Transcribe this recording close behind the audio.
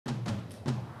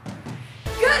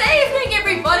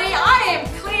everybody, I am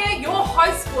Claire, your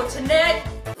host for tonight.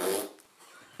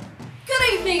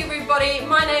 Good evening everybody,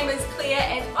 my name is Claire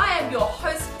and I am your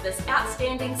host for this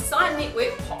outstanding Sign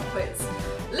Network pop quiz.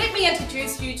 Let me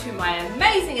introduce you to my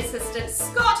amazing assistant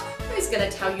Scott, who's going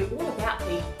to tell you all about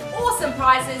the awesome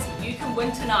prizes you can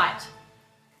win tonight.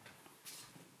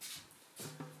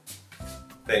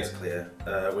 Thanks Claire.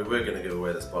 We were going to give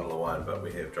away this bottle of wine, but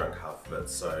we have drunk half of it,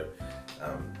 so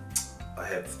I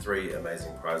have 3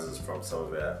 amazing prizes from some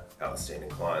of our outstanding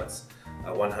clients.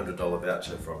 A $100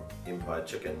 voucher from Empire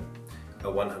Chicken, a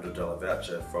 $100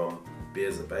 voucher from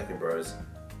Beers at Bacon Bros,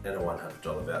 and a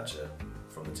 $100 voucher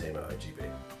from the team at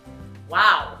OGB.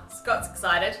 Wow, Scott's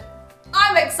excited.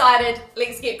 I'm excited.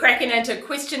 Let's get cracking into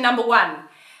question number 1.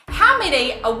 How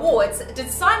many awards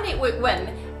did Sign Network win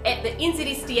at the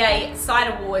NZSDA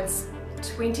Sign Awards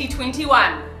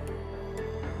 2021?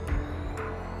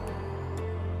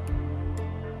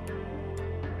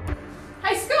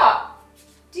 Hey Scott,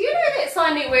 do you know that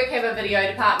Sign Network have a video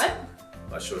department?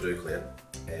 I sure do, Claire.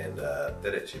 And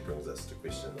that actually brings us to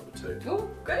question number 2. Oh,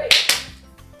 good.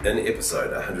 In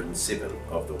episode 107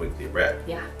 of the Weekly Wrap,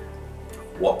 Yeah.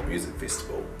 what music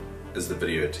festival is the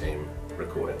video team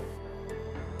recording?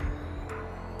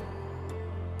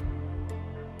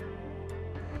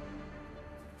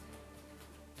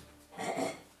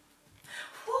 Why'd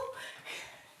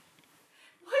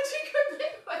you go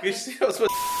back? You see, I was with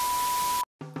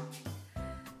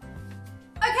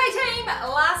Okay team,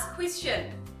 last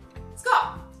question.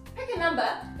 Scott, pick a number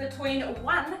between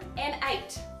 1 and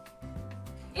 8.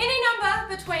 Any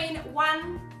number between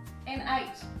 1 and 8.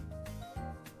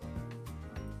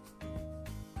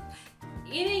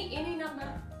 Any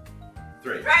number.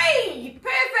 3. 3!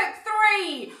 Perfect,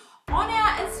 3! On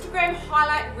our Instagram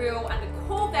highlight reel under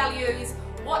core values,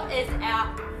 what is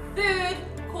our 3rd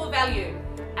core value?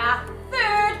 Our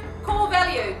 3rd core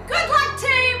value. Good luck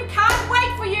team! Can't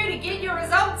wait for you to get your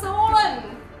results all in.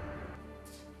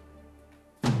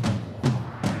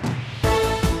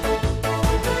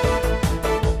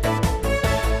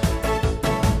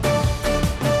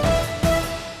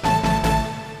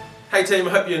 Hey team,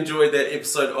 I hope you enjoyed that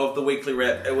episode of the Weekly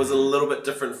Wrap. It was a little bit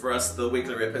different for us. The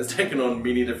Weekly Wrap has taken on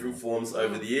many different forms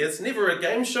over the years. Never a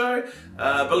game show,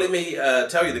 but let me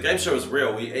tell you, the game show is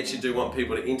real. We actually do want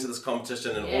people to enter this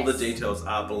competition, and all the details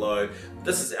are below.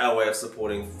 This is our way of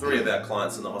supporting 3 of our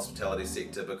clients in the hospitality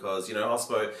sector, because you know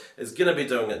Hospo is going to be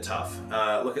doing it tough.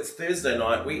 Look, it's Thursday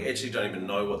night. We actually don't even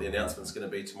know what the announcement's going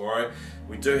to be tomorrow.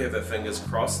 We do have our fingers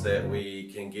crossed that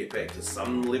we can get back to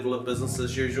some level of business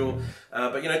as usual,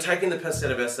 but you know, taking the piss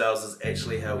out of ourselves is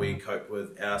actually how we cope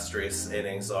with our stress and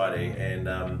anxiety, and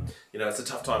you know, it's a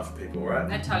tough time for people,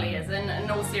 right? It totally is. In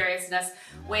all seriousness,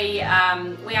 we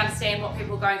understand what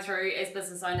people are going through as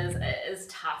business owners. It is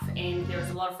tough, and there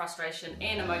is a lot of frustration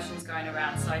and emotions going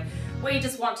around. So we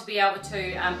just want to be able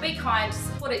to be kind,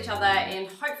 support each other, and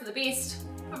hope for the best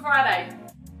for Friday.